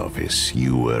mayor's office.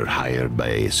 You were hired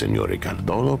by Signore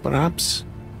Cardolo, perhaps?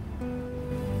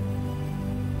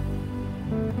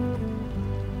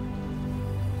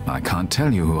 I can't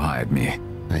tell you who hired me.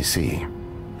 I see.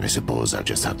 I suppose I'll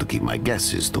just have to keep my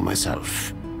guesses to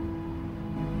myself.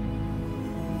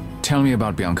 Tell me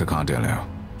about Bianca Cardolo.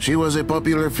 She was a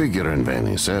popular figure in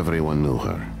Venice. Everyone knew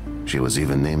her. She was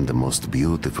even named the most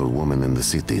beautiful woman in the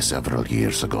city several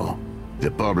years ago. The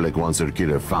public wants her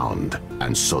killer found,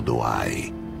 and so do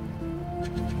I.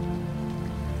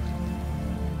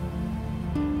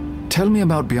 Tell me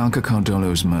about Bianca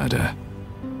Cardolo's murder.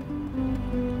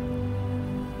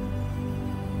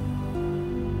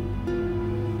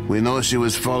 We know she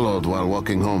was followed while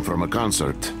walking home from a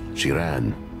concert. She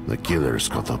ran. The killers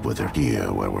caught up with her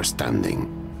here where we're standing.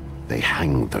 They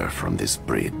hanged her from this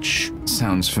bridge.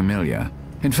 Sounds familiar.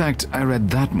 In fact, I read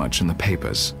that much in the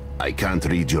papers. I can't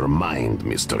read your mind,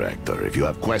 Mr. Rector. If you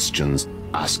have questions,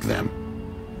 ask them.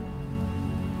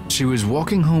 She was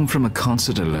walking home from a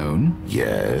concert alone?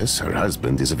 Yes, her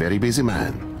husband is a very busy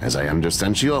man. As I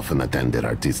understand, she often attended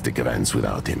artistic events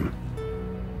without him.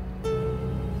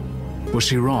 Was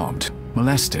she robbed?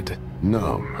 Molested?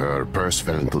 No, her purse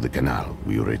fell into the canal.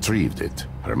 We retrieved it.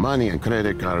 Her money and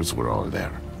credit cards were all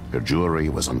there. Her jewelry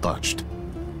was untouched.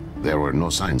 There were no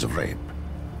signs of rape.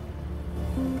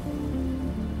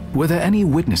 Were there any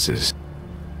witnesses?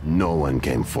 No one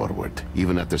came forward,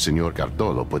 even after Signor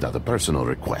Cardolo put out a personal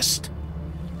request.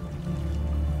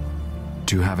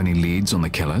 Do you have any leads on the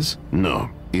killers? No.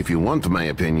 If you want my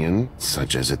opinion,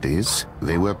 such as it is,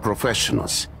 they were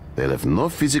professionals. They left no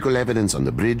physical evidence on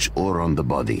the bridge or on the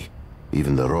body.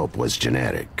 Even the rope was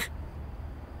generic.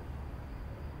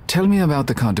 Tell me about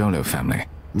the Cardolo family.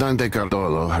 Dante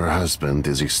Cardolo, her husband,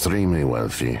 is extremely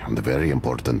wealthy and a very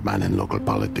important man in local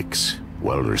politics.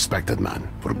 Well-respected man,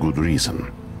 for good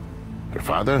reason. Her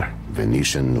father,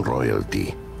 Venetian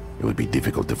royalty. It would be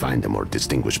difficult to find a more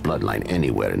distinguished bloodline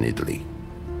anywhere in Italy.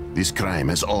 This crime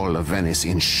has all of Venice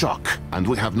in shock, and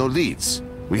we have no leads.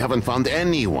 We haven't found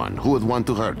anyone who would want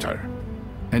to hurt her.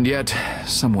 And yet,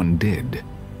 someone did.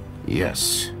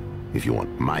 Yes. If you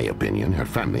want my opinion, her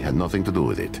family had nothing to do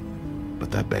with it.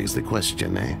 But that begs the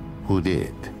question, eh? Who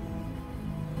did?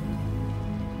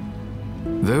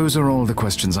 Those are all the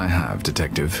questions I have,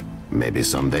 Detective. Maybe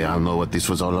someday I'll know what this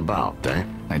was all about, eh?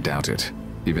 I doubt it.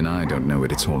 Even I don't know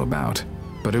what it's all about.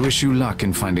 But I wish you luck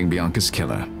in finding Bianca's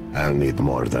killer. I'll need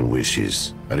more than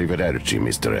wishes. Arrivederci,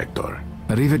 Mr. Rector.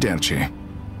 Arrivederci.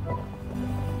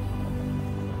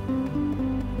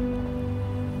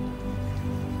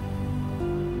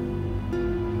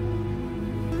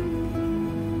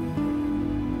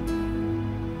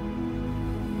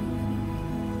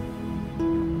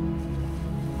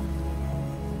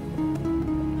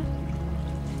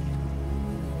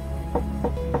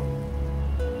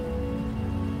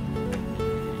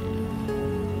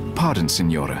 Pardon,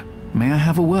 Signora. May I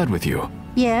have a word with you?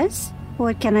 Yes?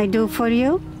 What can I do for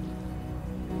you?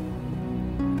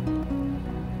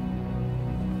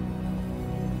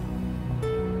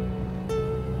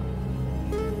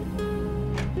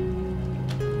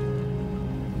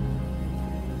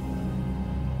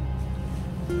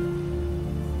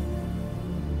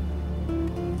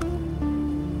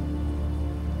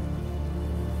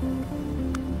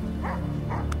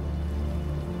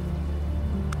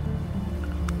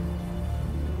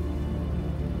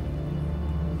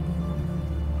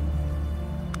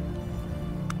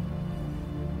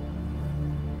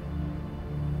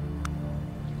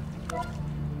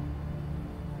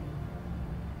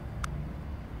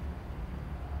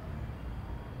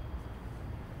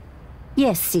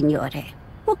 Yes, Signore.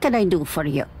 What can I do for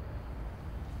you?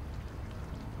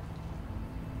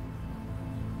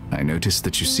 I noticed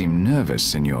that you seem nervous,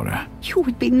 Signora. You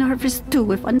would be nervous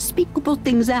too if unspeakable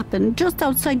things happen just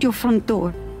outside your front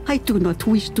door. I do not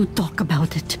wish to talk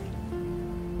about it.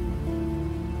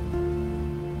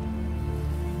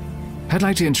 I'd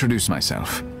like to introduce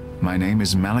myself. My name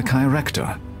is Malachi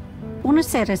Rector.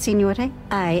 Buonasera, Signore.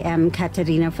 I am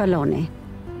Caterina Falone.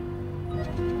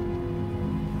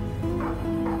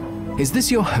 Is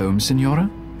this your home, Signora?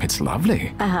 It's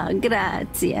lovely. Ah,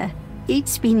 grazie.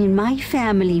 It's been in my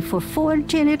family for 4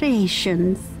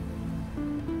 generations.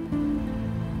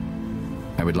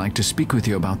 I would like to speak with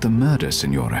you about the murder,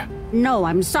 Signora. No,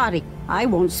 I'm sorry. I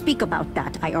won't speak about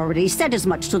that. I already said as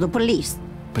much to the police.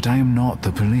 But I am not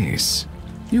the police.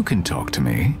 You can talk to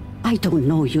me. I don't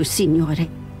know you, Signore.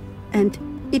 And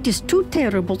it is too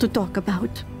terrible to talk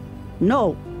about.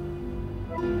 No.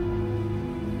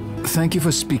 Thank you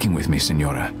for speaking with me,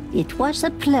 Signora. It was a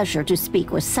pleasure to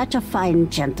speak with such a fine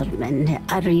gentleman.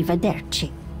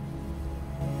 Arrivederci.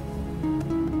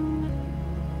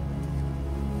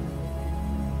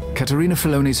 Caterina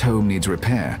Falone's home needs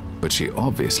repair, but she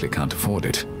obviously can't afford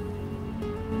it.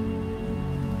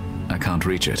 I can't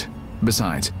reach it.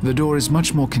 Besides, the door is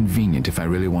much more convenient if I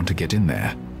really want to get in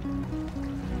there.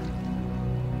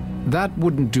 That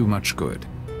wouldn't do much good.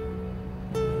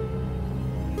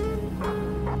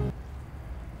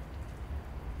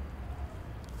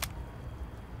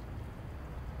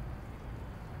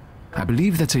 I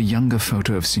believe that's a younger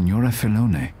photo of Signora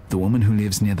Filone, the woman who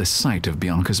lives near the site of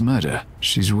Bianca's murder.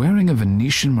 She's wearing a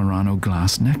Venetian Murano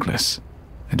glass necklace.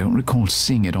 I don't recall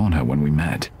seeing it on her when we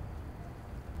met.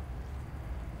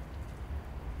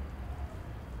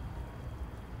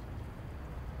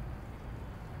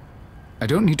 I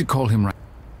don't need to call him right.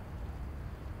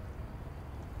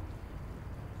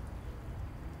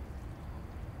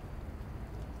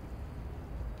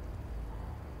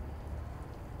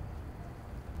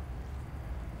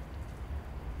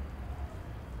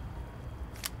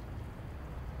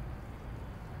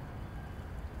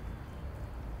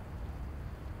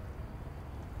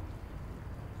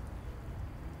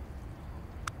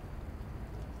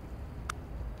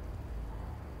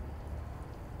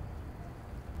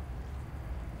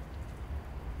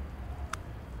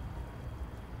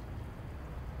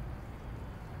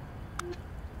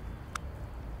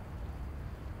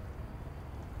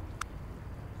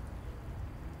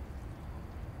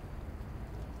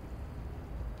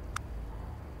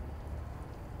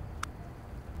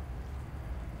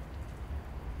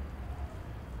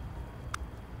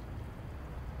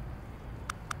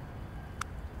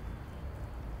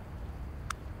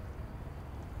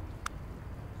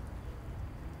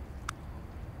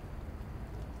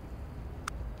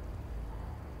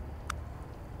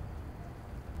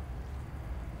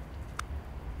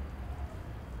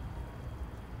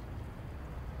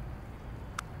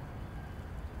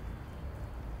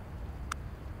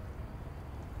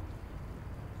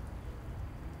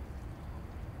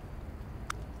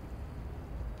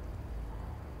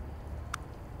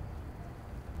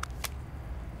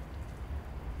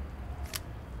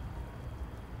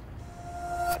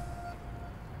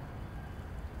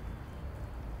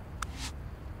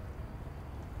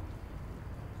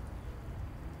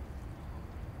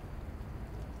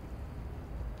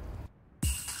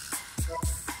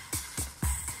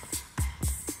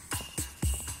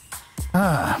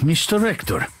 Ah, Mr.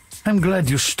 Rector. I'm glad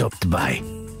you stopped by.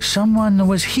 Someone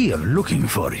was here looking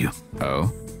for you. Oh?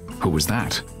 Who was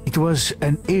that? It was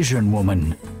an Asian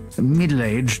woman,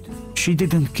 middle-aged. She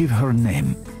didn't give her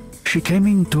name. She came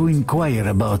in to inquire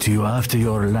about you after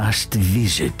your last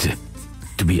visit.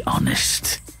 To be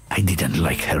honest, I didn't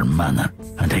like her manner,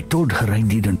 and I told her I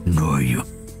didn't know you.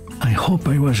 I hope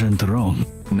I wasn't wrong.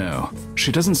 No,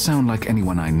 she doesn't sound like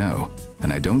anyone I know,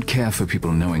 and I don't care for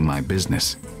people knowing my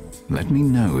business. Let me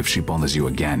know if she bothers you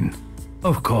again.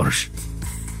 Of course.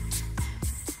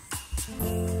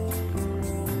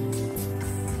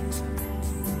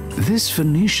 This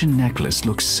Venetian necklace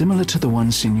looks similar to the one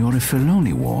Signora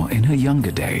Filone wore in her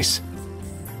younger days.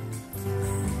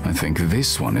 I think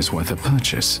this one is worth a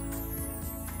purchase.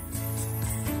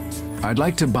 I'd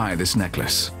like to buy this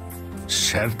necklace.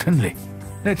 Certainly.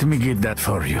 Let me get that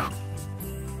for you.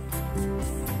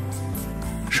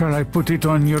 Shall I put it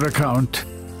on your account?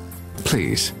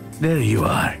 Please. There you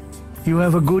are. You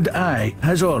have a good eye,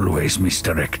 as always,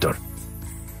 Mr. Rector.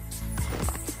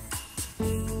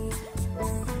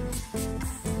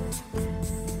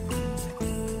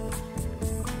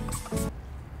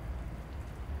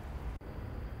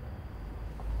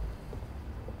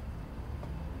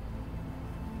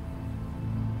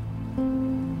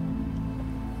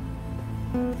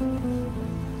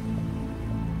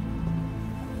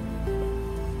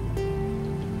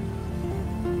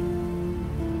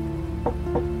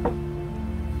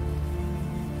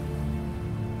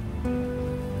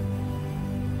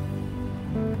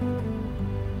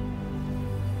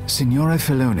 Signore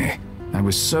Filoni, I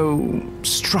was so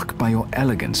struck by your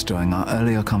elegance during our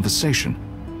earlier conversation.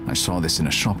 I saw this in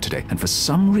a shop today, and for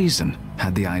some reason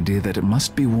had the idea that it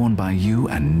must be worn by you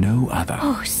and no other.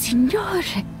 Oh,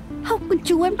 Signore, how would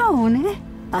you have known, eh?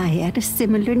 I had a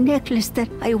similar necklace that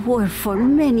I wore for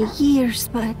many years,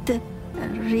 but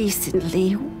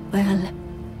recently, well,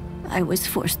 I was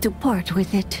forced to part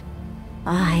with it.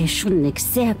 I shouldn't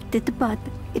accept it, but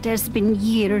it has been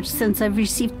years since I've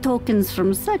received tokens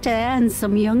from such a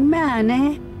handsome young man,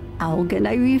 eh? How can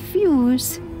I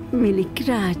refuse? Mille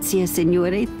grazie,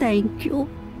 Signore, thank you.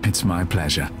 It's my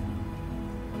pleasure.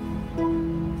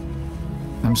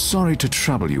 I'm sorry to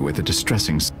trouble you with a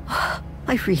distressing...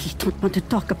 I really don't want to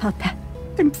talk about that.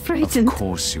 I'm frightened. Of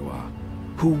course you are.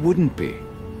 Who wouldn't be?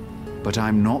 But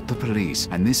I'm not the police,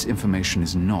 and this information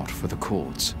is not for the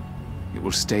courts. It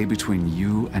will stay between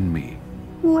you and me.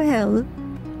 Well...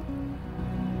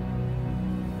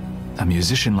 A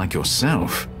musician like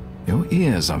yourself, your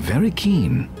ears are very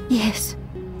keen. Yes,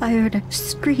 I heard a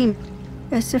scream,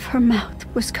 as if her mouth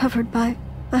was covered by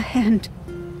a hand.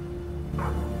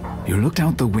 You looked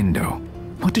out the window.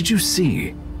 What did you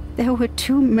see? There were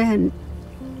two men,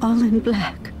 all in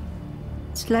black.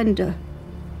 Slender,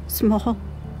 small.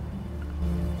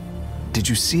 Did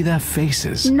you see their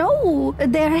faces? No,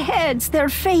 their heads, their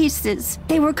faces.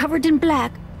 They were covered in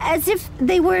black, as if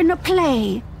they were in a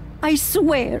play. I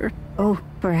swear. Oh,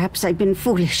 perhaps I've been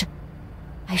foolish.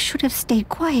 I should have stayed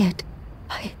quiet.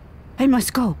 I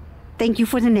must go. Thank you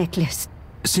for the necklace.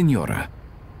 Signora.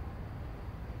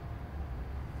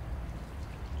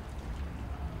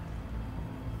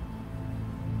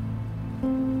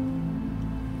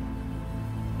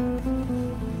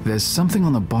 There's something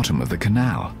on the bottom of the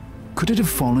canal. Could it have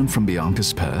fallen from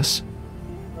Bianca's purse?